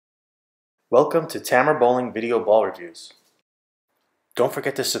Welcome to Tamer Bowling Video Ball Reviews. Don't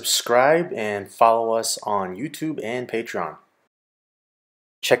forget to subscribe and follow us on YouTube and Patreon.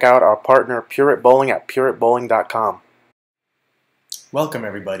 Check out our partner Pureit Bowling at pureitbowling.com. Welcome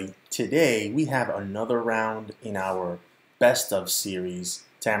everybody. Today we have another round in our Best of series,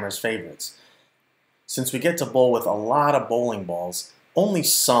 Tamer's Favorites. Since we get to bowl with a lot of bowling balls, only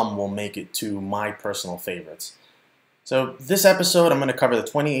some will make it to my personal favorites. So this episode, I'm going to cover the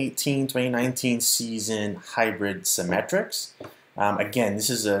 2018-2019 season hybrid Symmetrics. Again,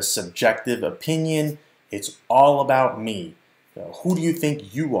 this is a subjective opinion. It's all about me. So who do you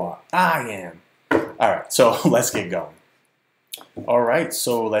think you are? I am. All right, so let's get going. All right,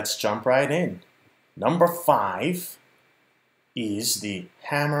 so let's jump right in. Number 5 is the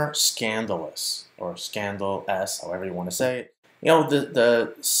Hammer Scandalous, or Scandal S, however you want to say it. You know,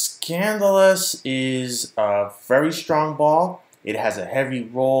 the Scandalous is a very strong ball. It has a heavy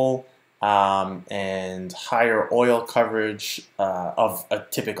roll and higher oil coverage of a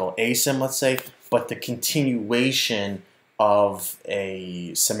typical ASIM, let's say, but the continuation of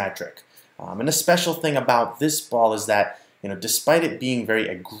a symmetric. And the special thing about this ball is that, you know, despite it being very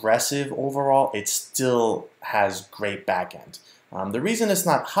aggressive overall, it still has great backhand. The reason it's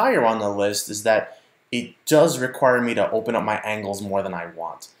not higher on the list is that it does require me to open up my angles more than I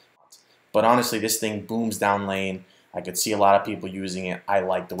want. But honestly, this thing booms down lane. I could see a lot of people using it. I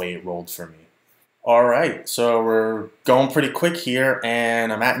like the way it rolled for me. All right, so we're going pretty quick here,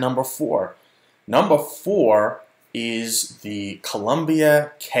 and I'm at number 4. Number 4 is the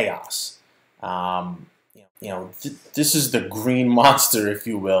Columbia Chaos. This is the green monster, if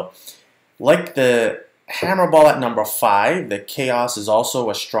you will. Like the hammer ball at number 5, the Chaos is also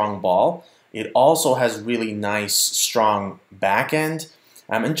a strong ball. It also has really nice, strong back end.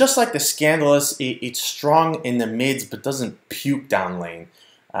 And just like the Scandalous, it's strong in the mids but doesn't puke down lane.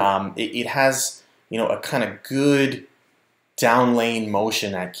 It has, you know, a kind of good down lane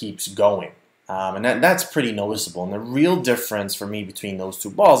motion that keeps going. And that's pretty noticeable. And the real difference for me between those two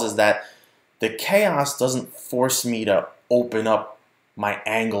balls is that the Chaos doesn't force me to open up my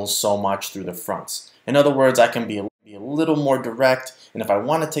angles so much through the fronts. In other words, I can be a little more direct, and if I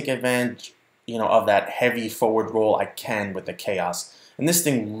want to take advantage, you know, of that heavy forward roll, I can with the Chaos. And this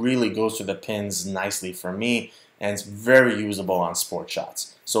thing really goes through the pins nicely for me, and it's very usable on sport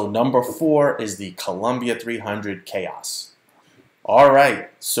shots. So number 4 is the Columbia 300 Chaos. All right,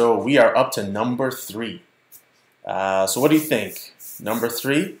 so we are up to number 3. So what do you think? Number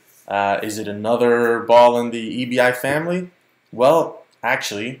 3, is it another ball in the EBI family? Well,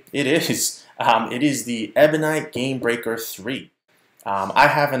 actually, it is. It is the Ebonite Game Breaker 3. I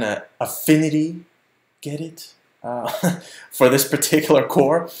have an affinity, get it, for this particular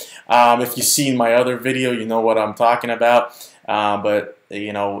core. If you've seen my other video, you know what I'm talking about. But,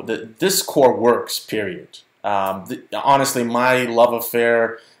 you know, this core works, period. Honestly, my love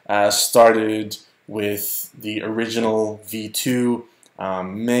affair started with the original V2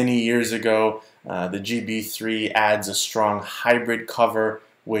 many years ago. The GB3 adds a strong hybrid cover,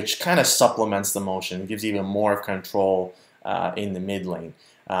 which kind of supplements the motion, gives even more control in the mid lane.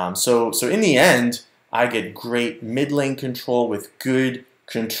 So in the end, I get great mid lane control with good,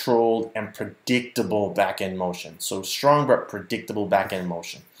 controlled, and predictable back end motion. So strong but predictable back end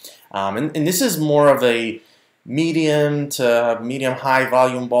motion. And this is more of a medium to medium high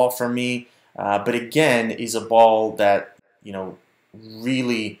volume ball for me. But again, is a ball that, you know,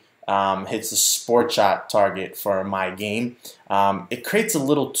 really hits the sport shot target for my game. It creates a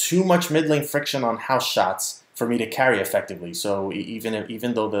little too much mid lane friction on house shots for me to carry effectively. So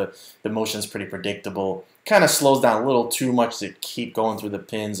even though the motion is pretty predictable, kind of slows down a little too much to keep going through the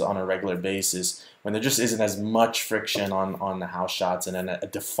pins on a regular basis when there just isn't as much friction on the house shots and then a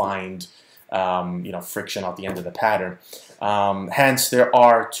defined friction at the end of the pattern. Hence, there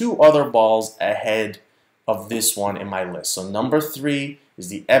are 2 other balls ahead of this one in my list. So number 3 is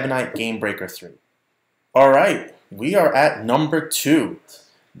the Ebonite Game Breaker 3. All right, we are at number 2.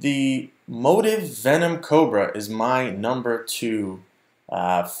 The Motive Venom Cobra is my number 2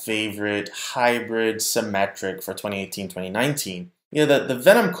 favorite hybrid symmetric for 2018-2019. You know, the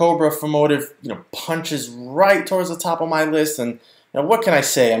Venom Cobra for Motive, you know, punches right towards the top of my list, and you know, what can I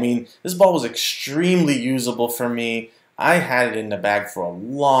say? I mean, this ball was extremely usable for me. I had it in the bag for a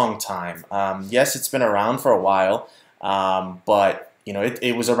long time. Yes, it's been around for a while, but you know,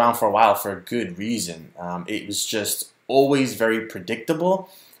 it was around for a while for a good reason. It was just always very predictable.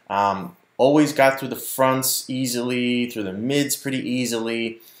 Always got through the fronts easily, through the mids pretty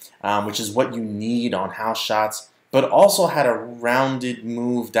easily, which is what you need on house shots, but also had a rounded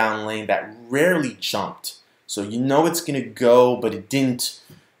move down lane that rarely jumped. So you know it's going to go, but it didn't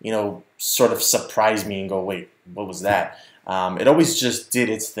sort of surprise me and go, wait, what was that? It always just did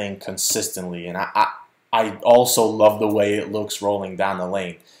its thing consistently, and I also love the way it looks rolling down the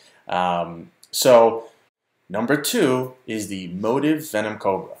lane. So number 2 is the Motive Venom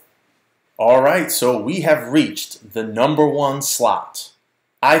Cobra. All right, so we have reached the number 1 slot.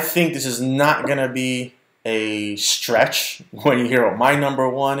 I think this is not going to be a stretch when you hear what my number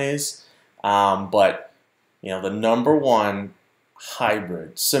 1 is, but the number 1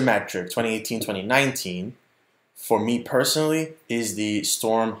 hybrid Symmetric 2018-2019 for me personally is the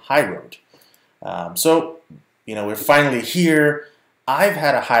Storm High Road. So we're finally here. I've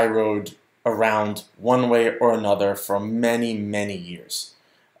had a High Road around one way or another for many, many years.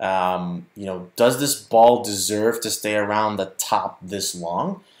 Does this ball deserve to stay around the top this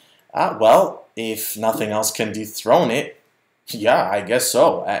long? Well, if nothing else can dethrone it, yeah, I guess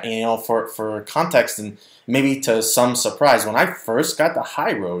so. For context and maybe to some surprise, when I first got the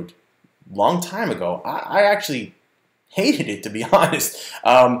High Road long time ago, I actually hated it, to be honest.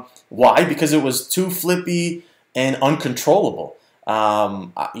 Why? Because it was too flippy and uncontrollable.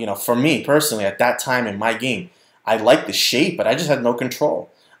 For me personally, at that time in my game, I liked the shape, but I just had no control.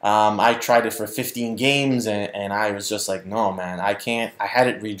 I tried it for 15 games, and I was just like, no, man, I can't. I had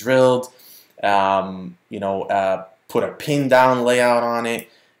it re-drilled, put a pin down layout on it,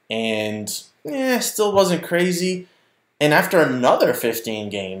 and still wasn't crazy. And after another 15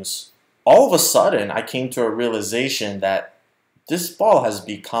 games, all of a sudden, I came to a realization that this ball has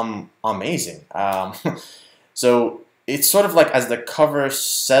become amazing. So it's sort of like as the cover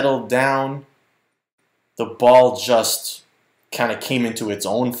settled down, the ball just kind of came into its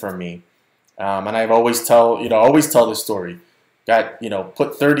own for me. And I've always tell this story. Got,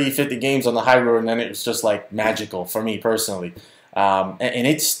 put 30, 50 games on the High Road, and then it was just like magical for me personally. And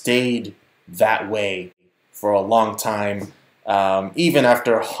it stayed that way for a long time. Even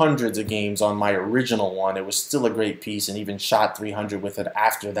after hundreds of games on my original one, it was still a great piece, and even shot 300 with it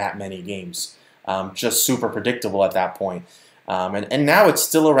after that many games. Just super predictable at that point. And now it's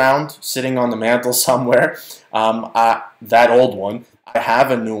still around, sitting on the mantle somewhere. That old one. I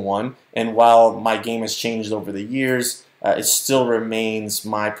have a new one, and while my game has changed over the years, it still remains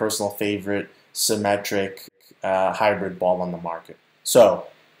my personal favorite symmetric hybrid ball on the market. So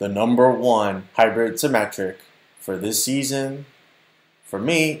the number 1 hybrid symmetric for this season, for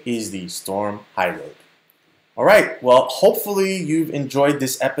me, is the Storm High Road. All right, well, hopefully you've enjoyed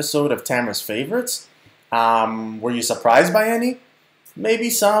this episode of Tamer's Favorites. Were you surprised by any? Maybe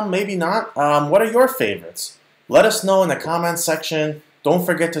some, maybe not. What are your favorites? Let us know in the comments section. Don't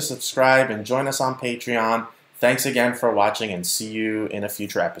forget to subscribe and join us on Patreon. Thanks again for watching, and see you in a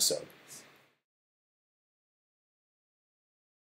future episode.